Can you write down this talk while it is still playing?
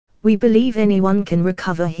We believe anyone can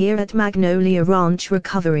recover here at Magnolia Ranch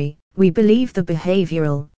Recovery. We believe the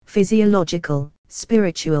behavioral, physiological,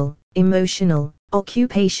 spiritual, emotional,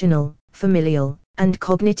 occupational, familial, and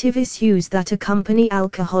cognitive issues that accompany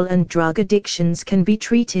alcohol and drug addictions can be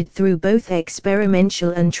treated through both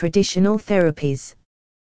experimental and traditional therapies.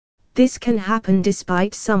 This can happen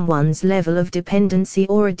despite someone's level of dependency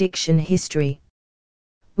or addiction history.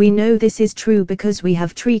 We know this is true because we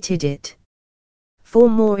have treated it. For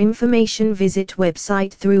more information visit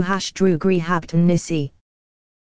website through #DrugRehabTennessee.